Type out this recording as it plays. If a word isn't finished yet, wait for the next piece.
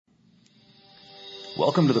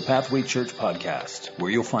Welcome to the Pathway Church podcast, where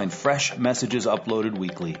you'll find fresh messages uploaded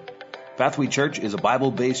weekly. Pathway Church is a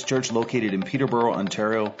Bible-based church located in Peterborough,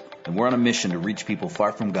 Ontario, and we're on a mission to reach people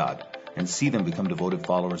far from God and see them become devoted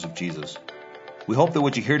followers of Jesus. We hope that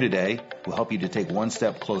what you hear today will help you to take one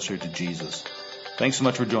step closer to Jesus. Thanks so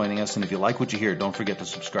much for joining us, and if you like what you hear, don't forget to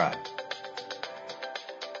subscribe.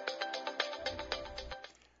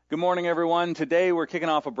 Good morning, everyone. Today we're kicking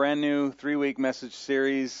off a brand new 3-week message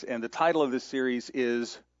series, and the title of this series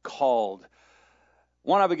is Called. I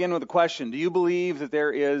want to begin with a question. Do you believe that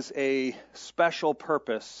there is a special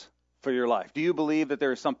purpose for your life? Do you believe that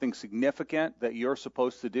there is something significant that you're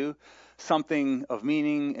supposed to do, something of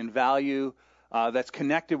meaning and value that's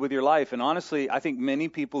connected with your life? And honestly, I think many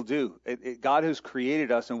people do. God has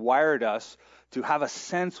created us and wired us to have a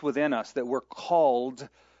sense within us that we're called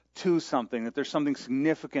to something, that there's something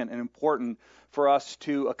significant and important for us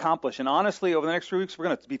to accomplish. And honestly, over the next 3 weeks, we're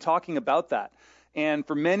going to be talking about that. And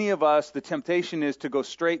for many of us, the temptation is to go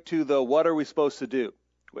straight to the what are we supposed to do?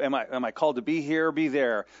 Am I called to be here or be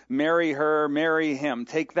there? Marry her, marry him,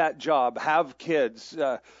 take that job, have kids,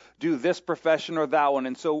 do this profession or that one.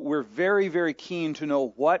 And so we're very, very keen to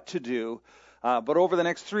know what to do. But over the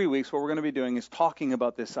next 3 weeks, what we're going to be doing is talking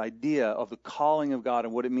about this idea of the calling of God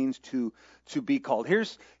and what it means to be called.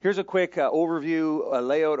 Here's a quick overview,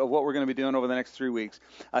 layout of what we're going to be doing over the next 3 weeks.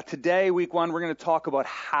 Today, week 1, we're going to talk about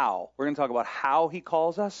how. We're going to talk about how he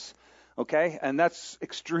calls us, okay? And that's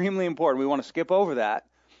extremely important. We want to skip over that,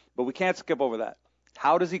 but we can't skip over that.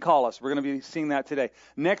 How does he call us? We're going to be seeing that today.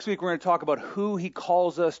 Next week, we're going to talk about who he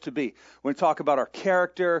calls us to be. We're going to talk about our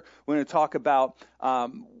character. We're going to talk about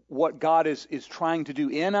what God is trying to do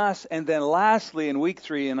in us. And then lastly, in week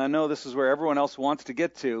 3, and I know this is where everyone else wants to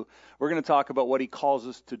get to, we're going to talk about what he calls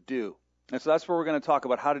us to do. And so that's where we're going to talk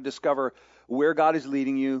about how to discover where God is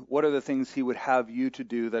leading you, what are the things he would have you to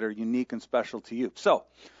do that are unique and special to you. So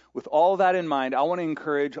with all that in mind, I want to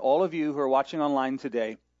encourage all of you who are watching online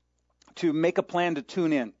today to make a plan to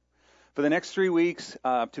tune in for the next 3 weeks,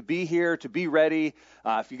 to be here, to be ready.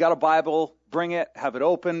 If you got a Bible, bring it, have it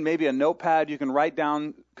open, maybe a notepad you can write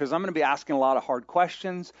down, because I'm going to be asking a lot of hard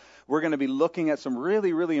questions. We're going to be looking at some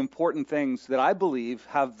really, really important things that I believe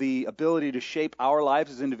have the ability to shape our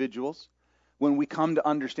lives as individuals when we come to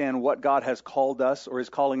understand what God has called us or is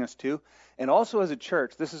calling us to. And also as a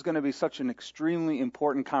church, this is going to be such an extremely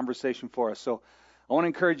important conversation for us. So I want to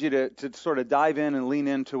encourage you to sort of dive in and lean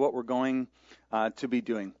into what we're going to be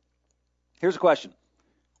doing. Here's a question.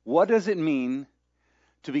 What does it mean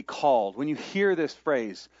to be called? When you hear this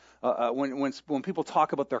phrase, when people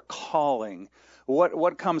talk about their calling,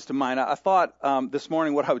 what comes to mind? I thought this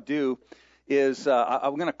morning what I would do is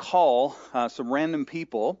I'm going to call some random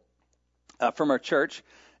people from our church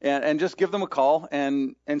and just give them a call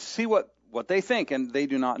and see what they think. And they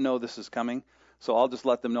do not know this is coming, so I'll just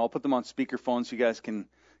let them know. I'll put them on speakerphone so you guys can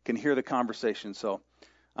hear the conversation. So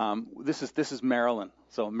this is Marilyn.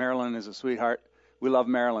 So Marilyn is a sweetheart. We love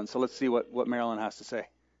Marilyn. So let's see what Marilyn has to say.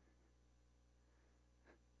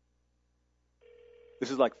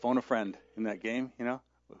 This is like phone a friend in that game, you know?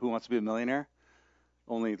 Who Wants to Be a Millionaire?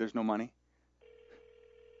 Only there's no money.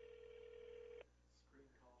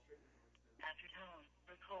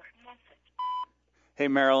 Hey,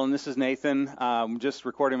 Marilyn, this is Nathan. I'm just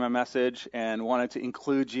recording my message and wanted to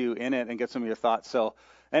include you in it and get some of your thoughts. So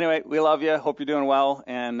anyway, we love you. Hope you're doing well,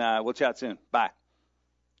 and we'll chat soon. Bye.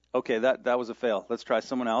 Okay, that was a fail. Let's try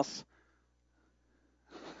someone else.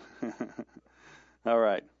 All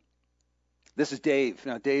right. This is Dave.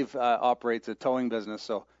 Now, Dave operates a towing business,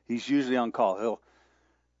 so he's usually on call.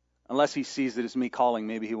 Unless he sees that it's me calling,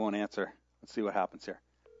 maybe he won't answer. Let's see what happens here.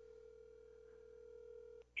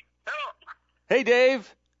 Hello. Hey,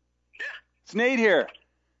 Dave. Yeah. It's Nate here.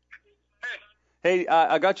 Hey,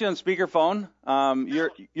 I got you on speakerphone.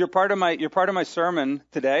 You're part of my sermon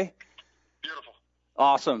today. Beautiful.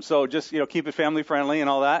 Awesome. So just keep it family friendly and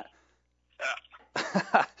all that.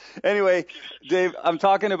 Yeah. Anyway, Dave, I'm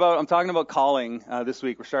talking about calling this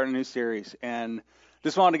week. We're starting a new series, and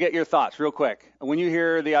just wanted to get your thoughts real quick. When you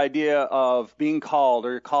hear the idea of being called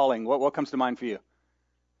or calling, what comes to mind for you?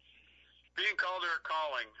 Being called or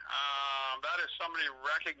calling, that is somebody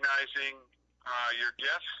recognizing your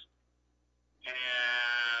gifts,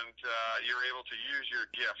 and you're able to use your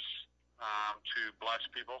gifts to bless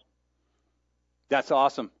people. That's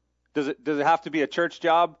awesome. Does it have to be a church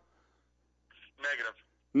job?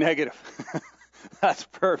 Negative. That's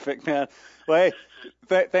perfect, man. Well,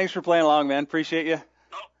 hey, thanks for playing along, man. Appreciate you.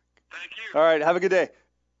 Oh, thank you. All right, have a good day. All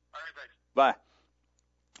right, thanks. Bye.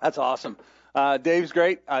 That's awesome. Dave's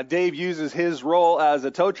great. Dave uses his role as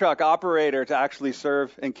a tow truck operator to actually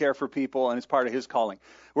serve and care for people, and it's part of his calling.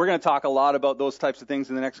 we're going to talk a lot about those types of things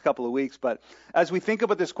in the next couple of weeks. But as we think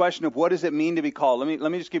about this question of what does it mean to be called,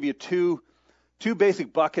 let me just give you two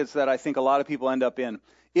basic buckets that I think a lot of people end up in.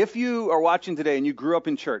 If you are watching today and you grew up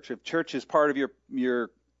in church, if church is part of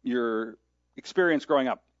your experience growing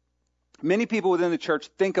up, many people within the church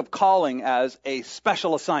think of calling as a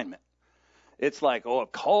special assignment. It's like,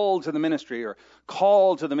 called to the ministry, or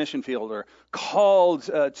called to the mission field, or called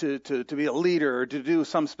to be a leader, or to do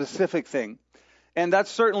some specific thing. And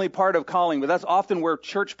that's certainly part of calling, but that's often where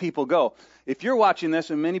church people go. If you're watching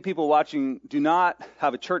this, and many people watching do not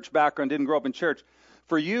have a church background, didn't grow up in church,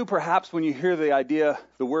 for you, perhaps when you hear the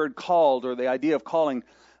word called, or the idea of calling,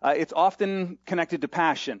 it's often connected to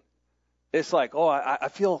passion. It's like, I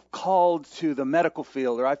feel called to the medical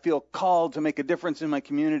field, or I feel called to make a difference in my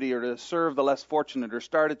community, or to serve the less fortunate, or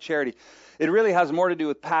start a charity. It really has more to do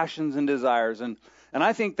with passions and desires. And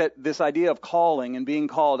I think that this idea of calling and being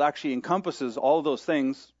called actually encompasses all of those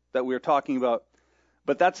things that we're talking about.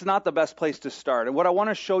 But that's not the best place to start. And what I want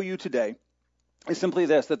to show you today is simply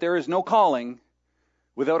this, that there is no calling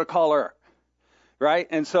without a caller, right?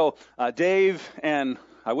 And so Dave and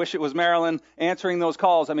I wish it was Marilyn answering those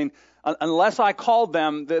calls. I mean, unless I called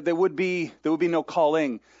them, there would be no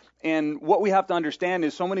calling. And what we have to understand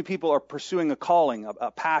is so many people are pursuing a calling,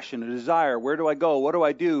 a passion, a desire. Where do I go? What do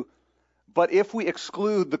I do? But if we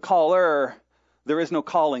exclude the caller, there is no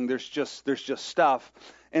calling. There's just stuff.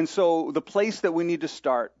 And so the place that we need to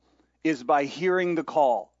start is by hearing the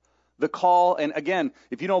call. The call, and again,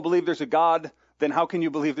 if you don't believe there's a God, then how can you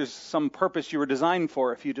believe there's some purpose you were designed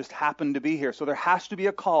for if you just happen to be here? So there has to be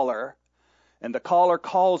a caller, and the caller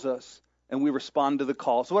calls us, and we respond to the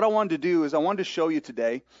call. So what I wanted to do is I wanted to show you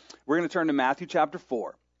today, we're going to turn to Matthew chapter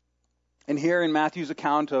 4. And here in Matthew's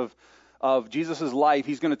account of Jesus' life,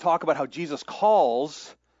 he's going to talk about how Jesus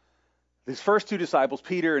calls his first two disciples,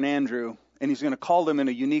 Peter and Andrew, and he's going to call them in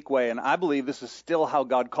a unique way. And I believe this is still how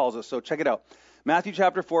God calls us. So check it out. Matthew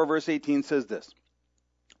chapter 4, verse 18 says this.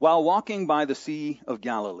 While walking by the Sea of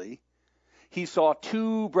Galilee, he saw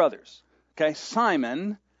two brothers,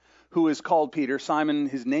 Simon, who is called Peter. Simon,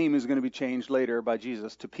 his name is going to be changed later by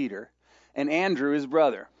Jesus to Peter. And Andrew, his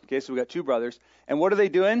brother. So we got two brothers. And what are they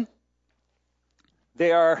doing?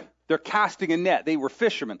 They're casting a net. They were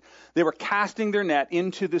fishermen. They were casting their net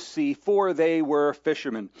into the sea, for they were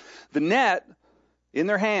fishermen. The net in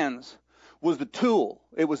their hands was the tool.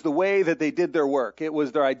 It was the way that they did their work. It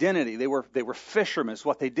was their identity. They were fishermen. It's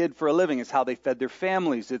what they did for a living. It's how they fed their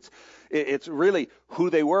families. It's really who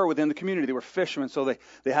they were within the community. They were fishermen. So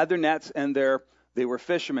they had their nets, and they were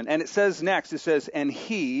fishermen. And it says next, and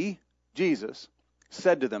he, Jesus,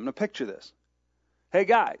 said to them, now picture this. Hey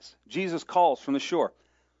guys, Jesus calls from the shore.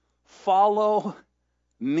 Follow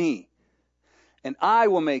me, and I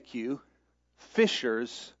will make you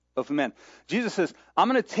fishers of men. Jesus says, I'm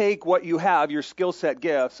going to take what you have, your skill set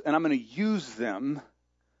gifts, and I'm going to use them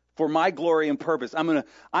for my glory and purpose. I'm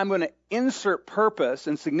going to insert purpose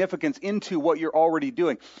and significance into what you're already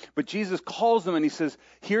doing. But Jesus calls them and he says,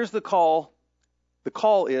 here's the call. The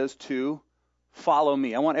call is to follow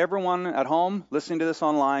me. I want everyone at home listening to this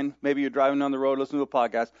online, maybe you're driving down the road listening to a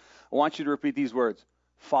podcast, I want you to repeat these words.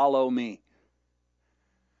 Follow me.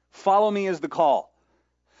 Follow me is the call.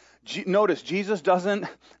 Notice, Jesus doesn't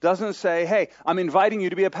say, hey, I'm inviting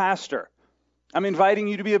you to be a pastor. I'm inviting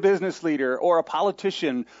you to be a business leader or a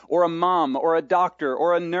politician or a mom or a doctor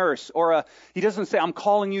or a nurse he doesn't say, I'm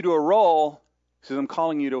calling you to a role. He says, I'm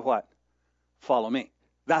calling you to what? Follow me.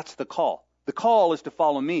 That's the call. The call is to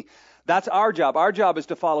follow me. That's our job. Our job is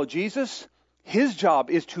to follow Jesus. His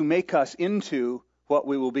job is to make us into what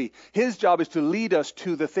we will be. His job is to lead us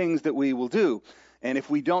to the things that we will do. And if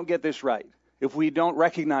we don't get this right, if we don't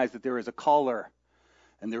recognize that there is a caller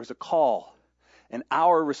and there is a call, and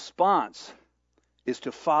our response is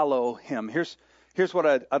to follow him. Here's what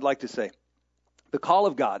I'd like to say. The call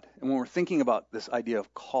of God, and when we're thinking about this idea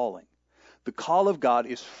of calling, the call of God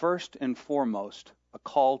is first and foremost a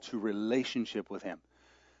call to relationship with him.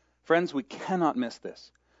 Friends, we cannot miss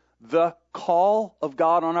this. The call of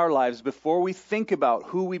God on our lives, before we think about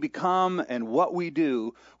who we become and what we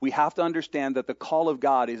do, we have to understand that the call of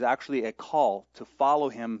God is actually a call to follow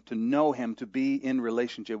him, to know him, to be in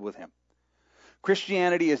relationship with him.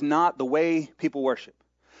 Christianity is not the way people worship.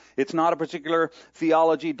 It's not a particular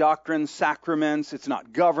theology, doctrine, sacraments. It's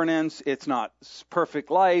not governance. It's not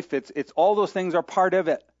perfect life. It's all those things are part of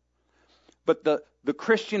it. But the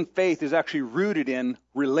Christian faith is actually rooted in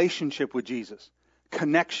relationship with Jesus.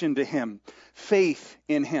 Connection to him, faith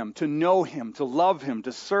in him, to know him, to love him,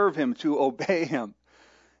 to serve him, to obey him.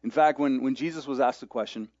 In fact, when Jesus was asked the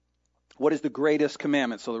question, What is the greatest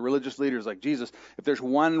commandment? So the religious leaders like, Jesus, if there's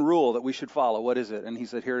one rule that we should follow, what is it? And he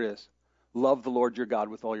said, here it is. Love the Lord your God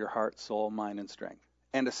with all your heart, soul, mind, and strength.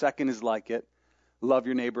 And a second is like it. Love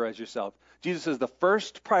your neighbor as yourself. Jesus says the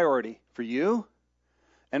first priority for you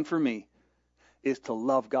and for me is to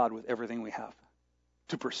love God with everything we have,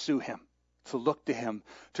 to pursue him, to look to him,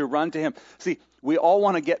 to run to him. See, we all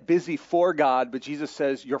want to get busy for God, but Jesus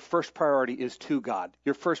says your first priority is to God.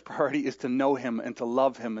 Your first priority is to know him and to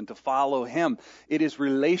love him and to follow him. It is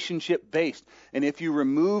relationship based. And if you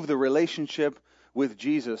remove the relationship with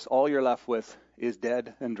Jesus, all you're left with is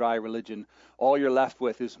dead and dry religion. All you're left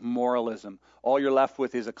with is moralism. All you're left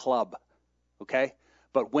with is a club. Okay?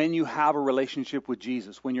 But when you have a relationship with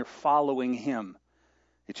Jesus, when you're following him,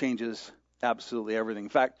 it changes absolutely everything. In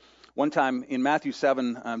fact, one time in Matthew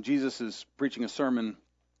 7, Jesus is preaching a sermon,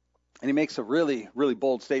 and he makes a really, really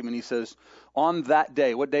bold statement. He says, on that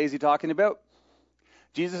day, what day is he talking about?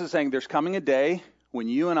 Jesus is saying there's coming a day when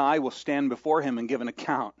you and I will stand before him and give an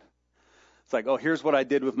account. It's like, oh, here's what I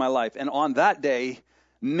did with my life. And on that day,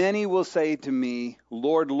 many will say to me,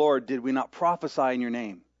 Lord, Lord, did we not prophesy in your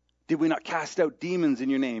name? Did we not cast out demons in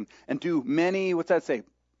your name? And do many, what's that say?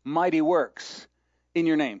 Mighty works in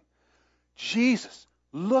your name. Jesus,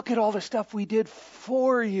 look at all the stuff we did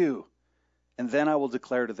for you. And then I will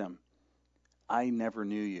declare to them, I never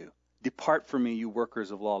knew you. Depart from me, you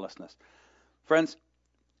workers of lawlessness. Friends,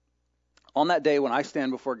 on that day when I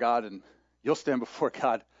stand before God and you'll stand before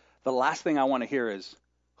God, the last thing I want to hear is,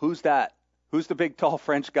 who's that? Who's the big, tall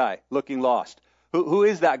French guy looking lost? Who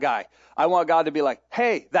is that guy? I want God to be like,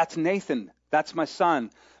 hey, that's Nathan. That's my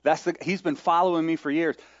son. He's been following me for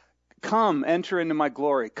years. Come, enter into my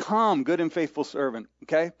glory. Come, good and faithful servant.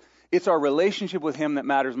 Okay? It's our relationship with him that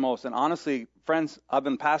matters most. And honestly, friends, I've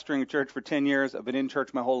been pastoring a church for 10 years. I've been in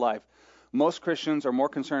church my whole life. Most Christians are more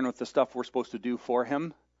concerned with the stuff we're supposed to do for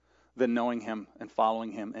him than knowing him and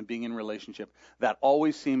following him and being in relationship. That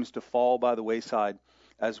always seems to fall by the wayside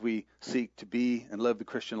as we seek to be and live the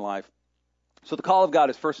Christian life. So the call of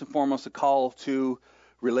God is first and foremost a call to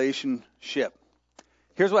relationship.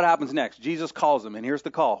 Here's what happens next. Jesus calls them, and here's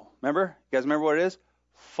the call. Remember? You guys remember what it is?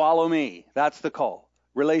 Follow me. That's the call.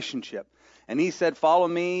 Relationship. And he said, follow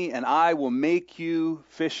me, and I will make you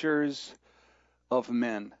fishers of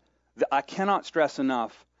men. I cannot stress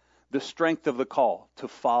enough the strength of the call to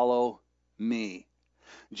follow me.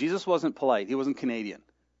 Jesus wasn't polite. He wasn't Canadian.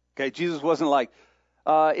 Okay? Jesus wasn't like,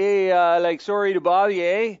 hey, sorry to bother you,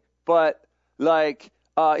 eh? But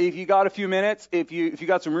if you got a few minutes, if you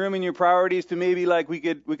got some room in your priorities to maybe we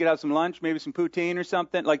could have some lunch, maybe some poutine or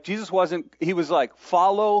something. Jesus wasn't, he was like,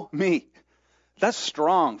 follow me. That's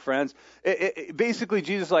strong, friends. Basically,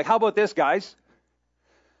 Jesus is like, how about this, guys?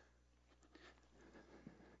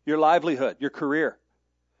 Your livelihood, your career,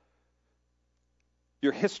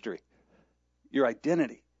 your history, your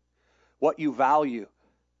identity, what you value.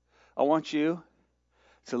 I want you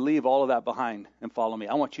to leave all of that behind and follow me.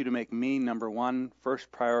 I want you to make me number one,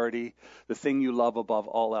 first priority, the thing you love above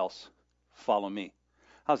all else. Follow me.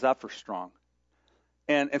 How's that for strong?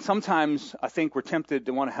 And sometimes I think we're tempted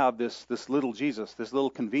to want to have this little Jesus, this little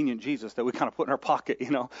convenient Jesus that we kind of put in our pocket,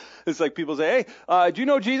 It's like people say, hey, do you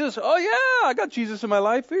know Jesus? Oh, yeah, I got Jesus in my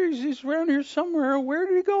life. He's around here somewhere. Where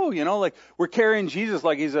did he go? We're carrying Jesus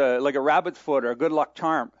like he's a rabbit's foot or a good luck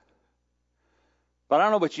charm. But I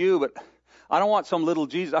don't know about you, but I don't want some little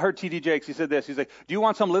Jesus. I heard T.D. Jakes, he said this. He's like, do you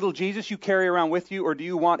want some little Jesus you carry around with you, or do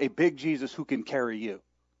you want a big Jesus who can carry you?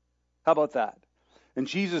 How about that? And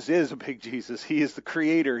Jesus is a big Jesus. He is the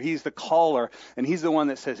creator. He's the caller. And he's the one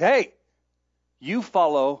that says, hey, you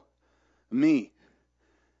follow me.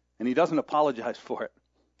 And he doesn't apologize for it.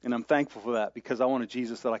 And I'm thankful for that because I want a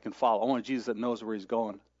Jesus that I can follow. I want a Jesus that knows where he's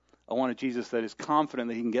going. I want a Jesus that is confident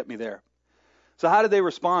that he can get me there. So how did they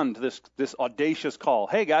respond to this audacious call?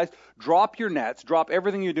 Hey, guys, drop your nets, drop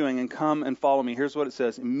everything you're doing, and come and follow me. Here's what it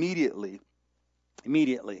says. Immediately,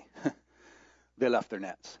 they left their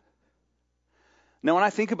nets. Now, when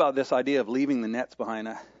I think about this idea of leaving the nets behind,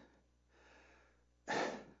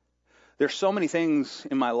 there's so many things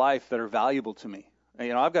in my life that are valuable to me.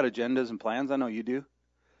 I've got agendas and plans. I know you do.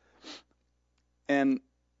 And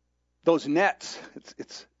those nets,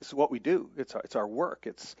 it's what we do. It's our work.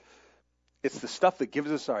 It's the stuff that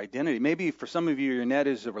gives us our identity. Maybe for some of you, your net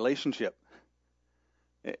is a relationship.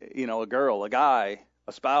 A girl, a guy,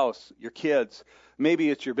 a spouse, your kids.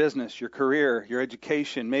 Maybe it's your business, your career, your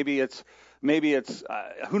education. Maybe it's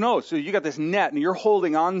who knows? So you got this net and you're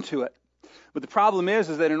holding on to it. But the problem is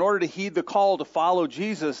that in order to heed the call to follow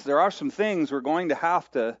Jesus, there are some things we're going to have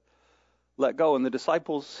to let go. And the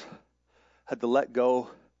disciples had to let go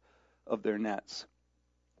of their nets.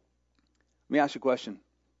 Let me ask you a question.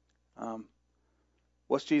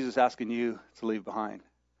 What's Jesus asking you to leave behind?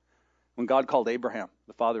 When God called Abraham,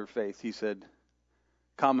 the father of faith, he said,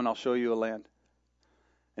 come and I'll show you a land.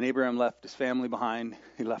 And Abraham left his family behind.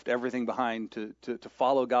 He left everything behind to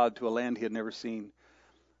follow God to a land he had never seen.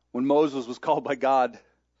 When Moses was called by God,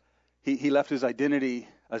 he left his identity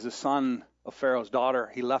as the son of Pharaoh's daughter.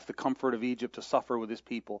 He left the comfort of Egypt to suffer with his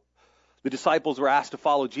people. The disciples were asked to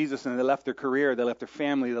follow Jesus, and they left their career, they left their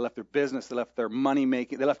family, they left their business, they left their money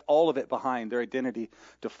making, they left all of it behind, their identity,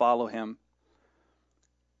 to follow him.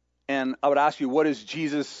 And I would ask you, what is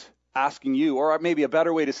Jesus asking you? Or maybe a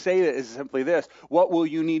better way to say it is simply this: what will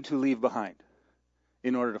you need to leave behind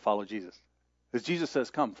in order to follow Jesus? Because Jesus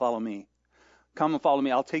says, come, follow me. Come and follow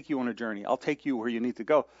me. I'll take you on a journey. I'll take you where you need to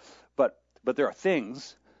go. But there are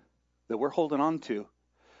things that we're holding on to,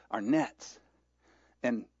 our nets,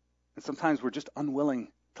 and sometimes we're just unwilling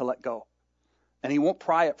to let go. And he won't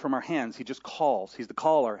pry it from our hands. He just calls. He's the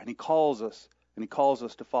caller, and he calls us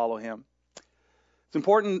to follow him. It's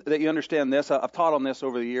important that you understand this. I've taught on this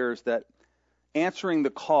over the years, that answering the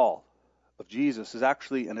call of Jesus is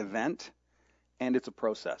actually an event, and it's a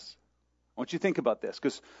process. I want you to think about this,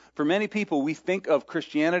 because for many people, we think of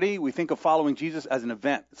Christianity, we think of following Jesus as an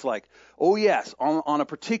event. It's like, oh yes, on a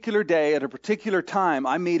particular day, at a particular time,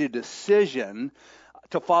 I made a decision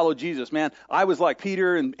to follow Jesus. Man, I was like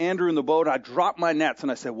Peter and Andrew in the boat. I dropped my nets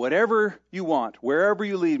and I said, whatever you want, wherever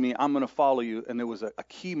you lead me, I'm going to follow you. And there was a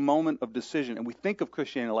key moment of decision. And we think of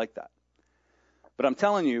Christianity like that. But I'm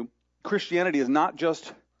telling you, Christianity is not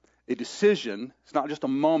just a decision. It's not just a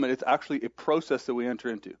moment. It's actually a process that we enter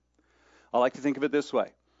into. I like to think of it this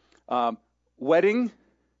way. Wedding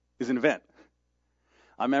is an event.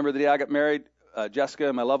 I remember the day I got married,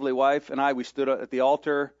 Jessica, my lovely wife, and we stood at the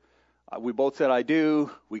altar. We both said, I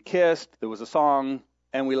do. We kissed. There was a song,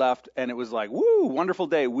 and we left. And it was like, woo, wonderful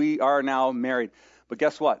day. We are now married. But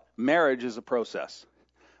guess what? Marriage is a process.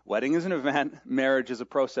 Wedding is an event. Marriage is a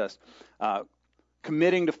process.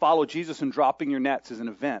 Committing to follow Jesus and dropping your nets is an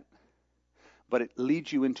event. But it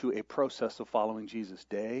leads you into a process of following Jesus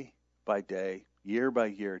day by day, year by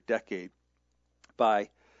year, decade by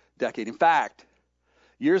decade. In fact,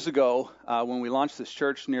 years ago, when we launched this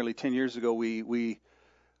church nearly 10 years ago, we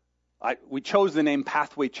chose the name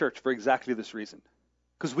Pathway Church for exactly this reason.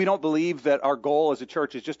 Because we don't believe that our goal as a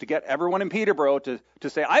church is just to get everyone in Peterborough to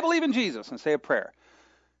say, I believe in Jesus, and say a prayer.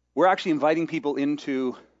 We're actually inviting people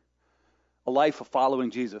into a life of following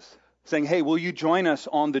Jesus, saying, hey, will you join us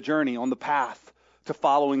on the journey, on the path to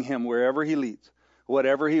following him wherever he leads,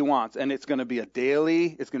 whatever he wants. And it's going to be a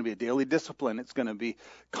daily discipline. It's going to be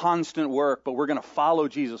constant work, but we're going to follow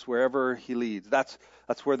Jesus wherever he leads. That's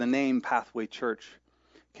where the name Pathway Church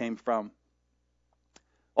came from.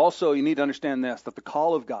 Also, you need to understand this, that the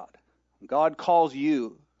call of God, when God calls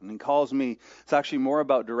you and he calls me, it's actually more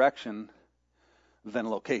about direction than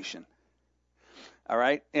location. All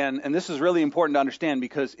right? And this is really important to understand,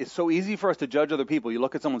 because it's so easy for us to judge other people. You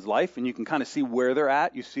look at someone's life and you can kind of see where they're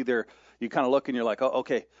at. You kind of look and you're like, oh,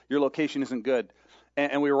 okay, your location isn't good.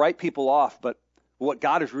 And we write people off, but what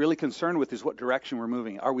God is really concerned with is what direction we're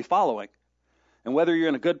moving. Are we following? And whether you're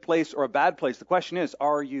in a good place or a bad place, the question is,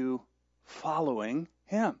 are you following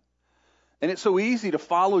him? And it's so easy to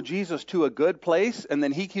follow Jesus to a good place, and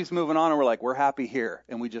then he keeps moving on, and we're like, we're happy here.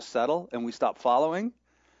 And we just settle, and we stop following.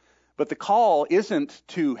 But the call isn't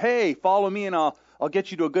to, hey, follow me, and I'll get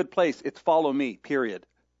you to a good place. It's follow me, period.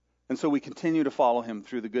 And so we continue to follow him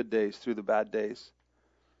through the good days, through the bad days.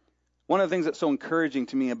 One of the things that's so encouraging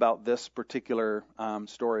to me about this particular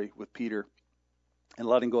story with Peter and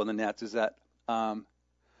letting go of the nets is that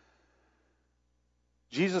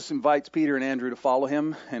Jesus invites Peter and Andrew to follow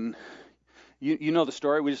him. And you know the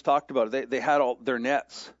story. We just talked about it. They had all their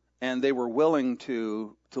nets, and they were willing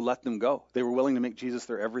to let them go. They were willing to make Jesus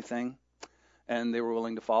their everything, and they were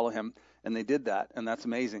willing to follow him. And they did that, and that's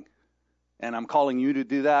amazing. And I'm calling you to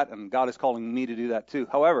do that, and God is calling me to do that too.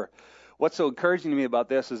 However, what's so encouraging to me about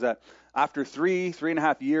this is that after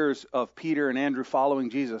 3.5 years of Peter and Andrew following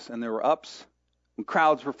Jesus, and there were ups, when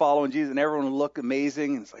crowds were following Jesus, and everyone would look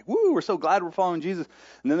amazing, and it's like, woo, we're so glad we're following Jesus.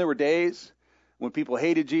 And then there were days when people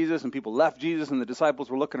hated Jesus, and people left Jesus, and the disciples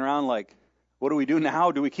were looking around like, what do we do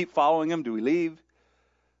now? Do we keep following him? Do we leave?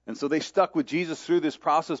 And so they stuck with Jesus through this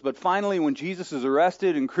process. But finally, when Jesus is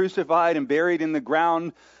arrested and crucified and buried in the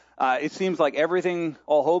ground, it seems like everything,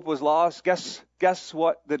 all hope was lost. Guess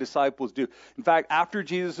what the disciples do? In fact, after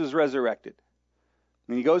Jesus is resurrected,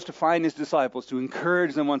 and he goes to find his disciples to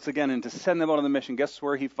encourage them once again and to send them out on the mission, guess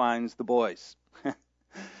where he finds the boys?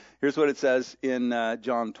 Here's what it says in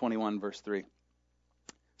John 21, verse 3.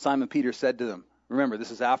 Simon Peter said to them, remember,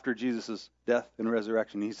 this is after Jesus' death and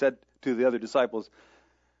resurrection. He said to the other disciples,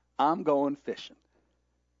 I'm going fishing.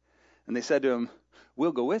 And they said to him,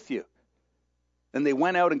 we'll go with you. And they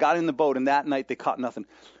went out and got in the boat, and that night they caught nothing.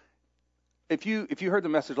 If you heard the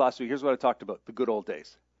message last week, here's what I talked about, the good old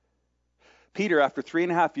days. Peter, after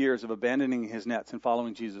 3.5 years of abandoning his nets and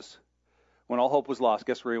following Jesus, when all hope was lost,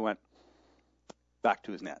 guess where he went? Back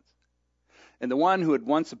to his nets. And the one who had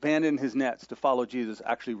once abandoned his nets to follow Jesus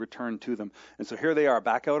actually returned to them. And so here they are,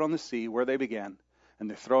 back out on the sea where they began, and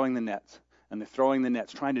they're throwing the nets. And they're throwing the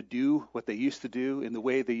nets, trying to do what they used to do in the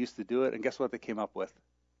way they used to do it. And guess what they came up with?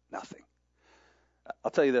 Nothing.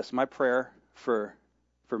 I'll tell you this, my prayer for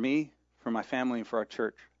me, for my family, and for our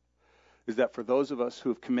church is that for those of us who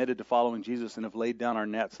have committed to following Jesus and have laid down our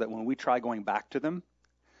nets, that when we try going back to them,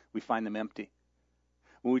 we find them empty.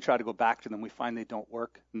 When we try to go back to them, we find they don't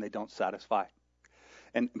work and they don't satisfy.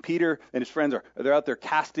 And Peter and his friends they're out there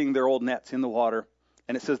casting their old nets in the water,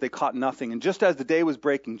 and it says they caught nothing. And just as the day was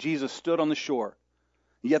breaking, Jesus stood on the shore.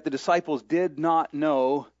 Yet the disciples did not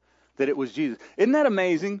know that it was Jesus. Isn't that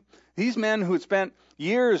amazing? These men who had spent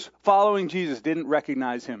years following Jesus didn't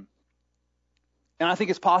recognize him. And I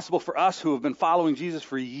think it's possible for us who have been following Jesus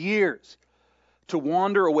for years to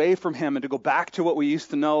wander away from him and to go back to what we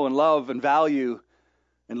used to know and love and value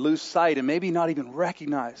and lose sight and maybe not even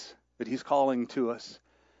recognize that he's calling to us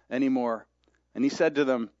anymore. And he said to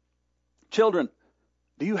them, children,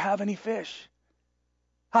 do you have any fish?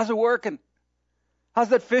 How's it working? How's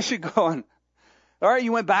that fishing going? All right,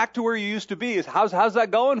 you went back to where you used to be. How's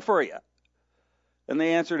that going for you? And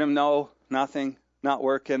they answered him, no, nothing, not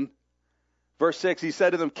working. Verse 6, he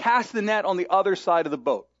said to them, cast the net on the other side of the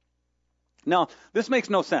boat. Now, this makes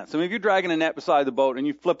no sense. I mean, if you're dragging a net beside the boat and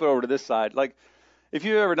you flip it over to this side, like if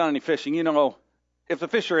you've ever done any fishing, you know, if the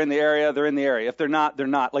fish are in the area, they're in the area. If they're not, they're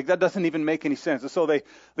not. Like that doesn't even make any sense. And so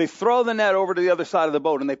they throw the net over to the other side of the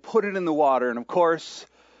boat and they put it in the water. And of course,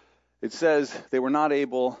 it says they were not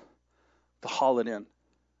able to haul it in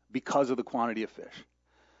because of the quantity of fish.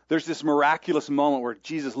 There's this miraculous moment where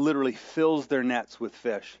Jesus literally fills their nets with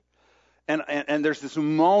fish. And there's this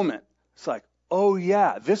moment, it's like, oh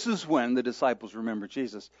yeah, this is when the disciples remember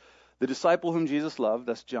Jesus. The disciple whom Jesus loved,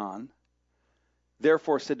 that's John,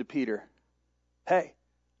 therefore said to Peter, hey,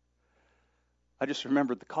 I just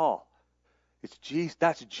remembered the call. It's Jesus.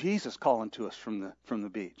 That's Jesus calling to us from the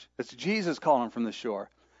beach. That's Jesus calling from the shore.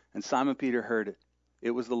 And Simon Peter heard it.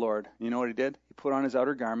 It was the Lord. You know what he did? He put on his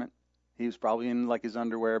outer garment. He was probably in like his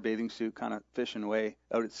underwear, bathing suit, kind of fishing away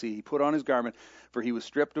out at sea. He put on his garment, for he was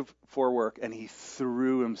stripped for work, and he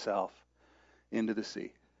threw himself into the sea.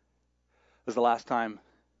 It was the last time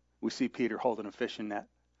we see Peter holding a fishing net.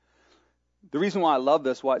 The reason why I love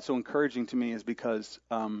this, why it's so encouraging to me, is because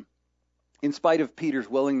in spite of Peter's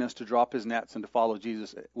willingness to drop his nets and to follow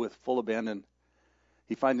Jesus with full abandon,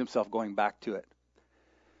 he finds himself going back to it.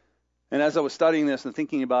 And as I was studying this and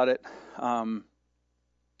thinking about it,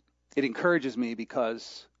 it encourages me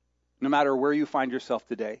because no matter where you find yourself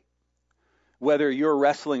today, whether you're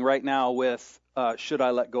wrestling right now with, should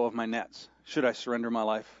I let go of my nets? Should I surrender my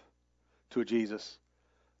life to a Jesus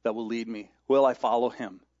that will lead me? Will I follow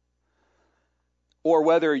him? Or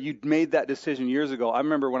whether you made that decision years ago. I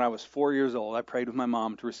remember when I was 4 years old, I prayed with my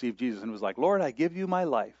mom to receive Jesus and was like, Lord, I give you my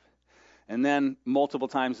life. And then multiple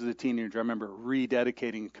times as a teenager, I remember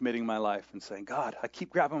rededicating, committing my life and saying, God, I keep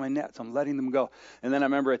grabbing my nets. I'm letting them go. And then I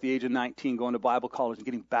remember at the age of 19 going to Bible college and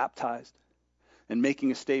getting baptized and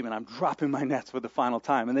making a statement. I'm dropping my nets for the final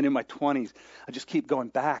time. And then in my 20s, I just keep going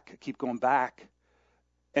back.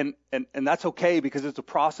 And that's okay because it's a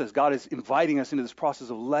process. God is inviting us into this process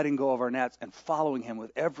of letting go of our nets and following him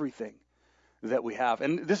with everything that we have.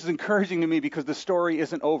 And this is encouraging to me because the story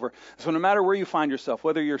isn't over. So no matter where you find yourself,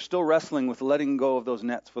 whether you're still wrestling with letting go of those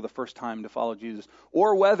nets for the first time to follow Jesus,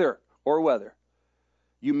 or whether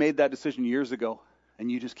you made that decision years ago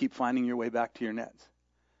and you just keep finding your way back to your nets,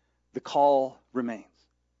 the call remains.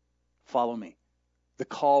 Follow me. The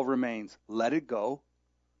call remains. Let it go.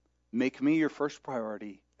 Make me your first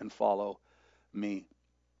priority and follow me.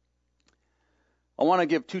 I want to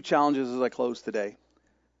give 2 challenges as I close today.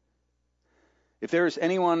 If there is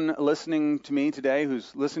anyone listening to me today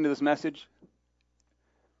who's listening to this message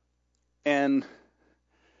and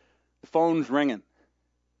the phone's ringing,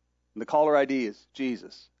 and the caller ID is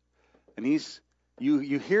Jesus, and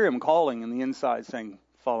you hear him calling in the inside saying,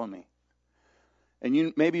 follow me.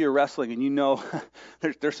 And maybe you're wrestling and you know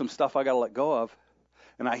there's some stuff I got to let go of.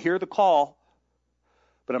 And I hear the call,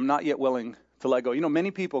 but I'm not yet willing to let go. You know, many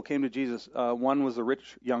people came to Jesus. One was a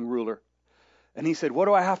rich young ruler. And he said, what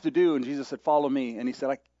do I have to do? And Jesus said, follow me. And he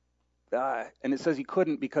said, and it says he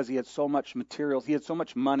couldn't because he had so much materials. He had so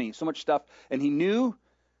much money, so much stuff. And he knew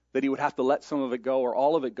that he would have to let some of it go or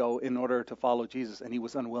all of it go in order to follow Jesus, and he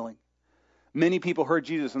was unwilling. Many people heard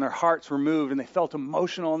Jesus and their hearts were moved and they felt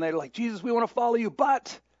emotional and they're like, Jesus, we want to follow you,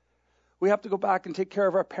 but we have to go back and take care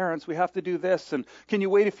of our parents. We have to do this. And can you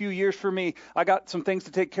wait a few years for me? I got some things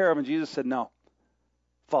to take care of. And Jesus said, no,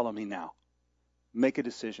 follow me now. Make a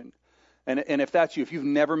decision. And if that's you, if you've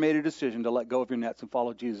never made a decision to let go of your nets and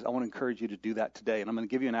follow Jesus, I want to encourage you to do that today. And I'm going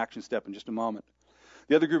to give you an action step in just a moment.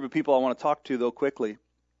 The other group of people I want to talk to, though, quickly,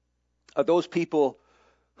 are those people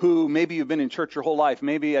who maybe you've been in church your whole life.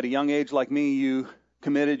 Maybe at a young age like me, you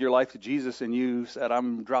committed your life to Jesus and you said,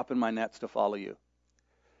 I'm dropping my nets to follow you.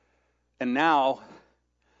 And now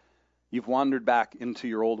you've wandered back into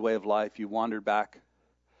your old way of life. You've wandered back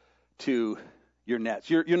to your nets.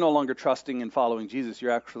 You're no longer trusting in following Jesus.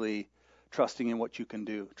 You're actually trusting in what you can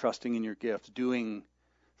do, trusting in your gifts, doing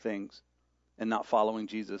things, and not following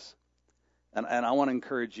Jesus. And I want to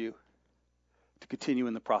encourage you to continue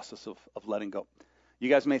in the process of letting go. You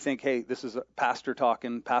guys may think, hey, this is a pastor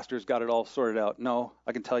talking. Pastor's got it all sorted out. No,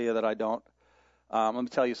 I can tell you that I don't. I'm going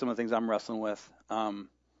to tell you some of the things I'm wrestling with.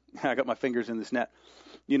 I got my fingers in this net.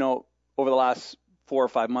 You know, over the last 4 or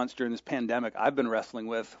 5 months during this pandemic, I've been wrestling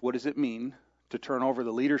with what does it mean to turn over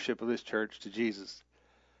the leadership of this church to Jesus.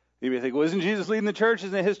 You may think, well, isn't Jesus leading the church?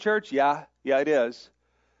 Isn't it his church? Yeah, it is.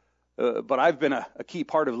 But I've been a key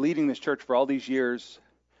part of leading this church for all these years,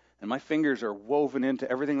 and my fingers are woven into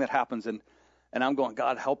everything that happens, and I'm going,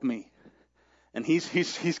 God, help me. And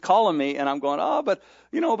he's calling me, and I'm going, but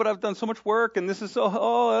I've done so much work, and this is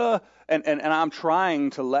so, and I'm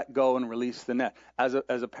trying to let go and release the net. As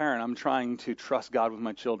a parent, I'm trying to trust God with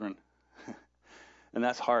my children. And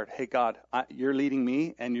that's hard. Hey, God, you're leading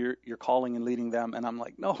me, and you're calling and leading them. And I'm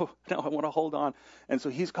like, no, I want to hold on. And so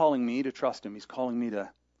he's calling me to trust him. He's calling me to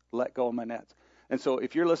let go of my nets. And so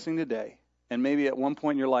if you're listening today, and maybe at one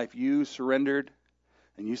point in your life you surrendered,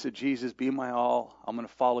 and you said, Jesus, be my all. I'm going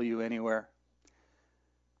to follow you anywhere.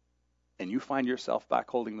 And you find yourself back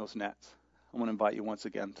holding those nets, I want to invite you once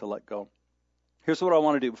again to let go. Here's what I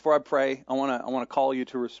want to do. Before I pray, I want to call you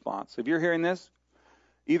to response. If you're hearing this,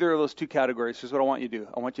 either of those two categories, here's what I want you to do.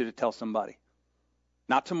 I want you to tell somebody.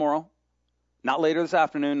 Not tomorrow, not later this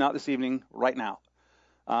afternoon, not this evening, right now.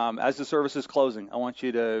 As the service is closing, I want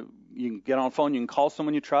you can get on the phone, you can call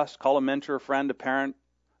someone you trust, call a mentor, a friend, a parent,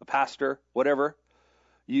 a pastor, whatever.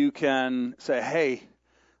 You can say, hey,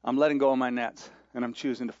 I'm letting go of my nets, and I'm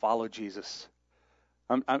choosing to follow Jesus.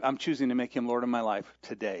 I'm choosing to make him Lord of my life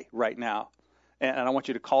today, right now. And I want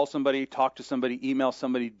you to call somebody, talk to somebody, email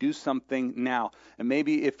somebody, do something now. And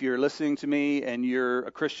maybe if you're listening to me and you're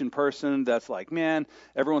a Christian person that's like, man,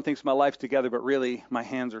 everyone thinks my life's together, but really my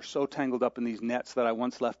hands are so tangled up in these nets that I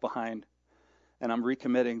once left behind. And I'm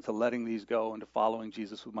recommitting to letting these go and to following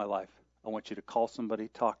Jesus with my life. I want you to call somebody,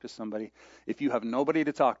 talk to somebody. If you have nobody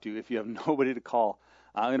to talk to, if you have nobody to call,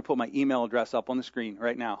 I'm going to put my email address up on the screen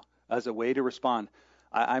right now as a way to respond.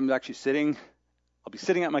 I'm actually I'll be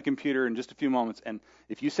sitting at my computer in just a few moments, and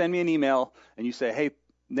if you send me an email and you say, hey,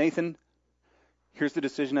 Nathan, here's the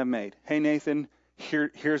decision I've made. Hey, Nathan,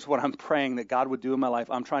 here's what I'm praying that God would do in my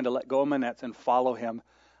life. I'm trying to let go of my nets and follow him.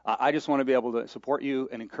 I just want to be able to support you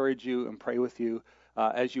and encourage you and pray with you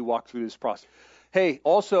as you walk through this process. Hey,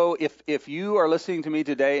 also, if you are listening to me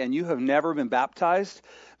today and you have never been baptized,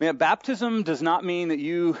 man, baptism does not mean that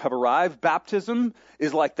you have arrived. Baptism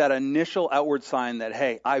is like that initial outward sign that,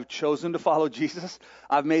 hey, I've chosen to follow Jesus.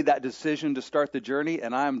 I've made that decision to start the journey,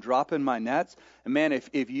 and I'm dropping my nets. And man,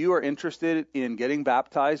 if you are interested in getting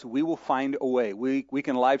baptized, we will find a way. We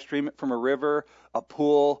can live stream it from a river, a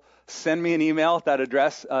pool. Send me an email at that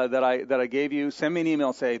address that I gave you. Send me an email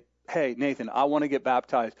and say, hey, Nathan, I want to get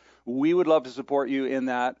baptized. We would love to support you in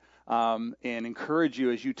that and encourage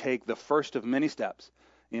you as you take the first of many steps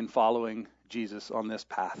in following Jesus on this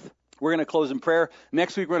path. We're going to close in prayer.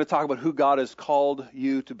 Next week, we're going to talk about who God has called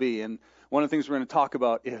you to be. And one of the things we're going to talk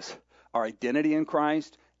about is our identity in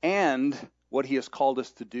Christ and what he has called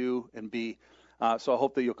us to do and be. So I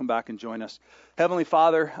hope that you'll come back and join us. Heavenly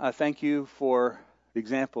Father, I thank you for the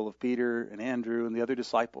example of Peter and Andrew and the other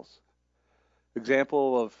disciples.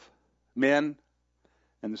 Example of men.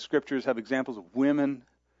 And the scriptures have examples of women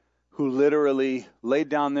who literally laid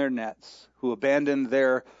down their nets, who abandoned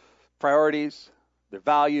their priorities, their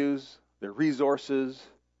values, their resources,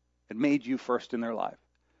 and made you first in their life.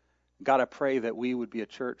 God, I pray that we would be a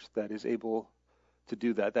church that is able to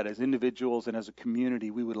do that as individuals and as a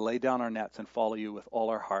community, we would lay down our nets and follow you with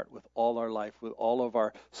all our heart, with all our life, with all of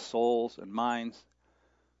our souls and minds.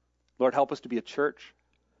 Lord, help us to be a church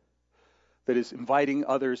that is inviting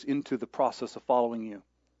others into the process of following you.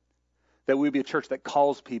 That we be a church that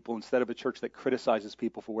calls people instead of a church that criticizes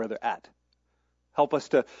people for where they're at. Help us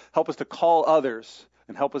to call others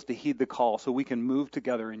and help us to heed the call so we can move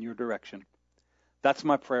together in your direction. That's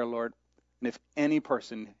my prayer, Lord. And if any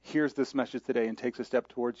person hears this message today and takes a step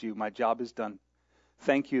towards you, my job is done.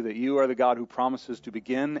 Thank you that you are the God who promises to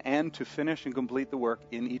begin and to finish and complete the work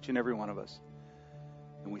in each and every one of us.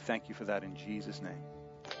 And we thank you for that in Jesus' name.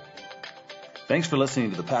 Thanks for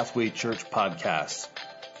listening to the Pathway Church podcast.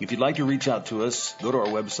 If you'd like to reach out to us, go to our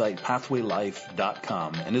website,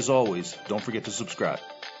 pathwaylife.com. And as always, don't forget to subscribe.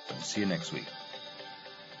 See you next week.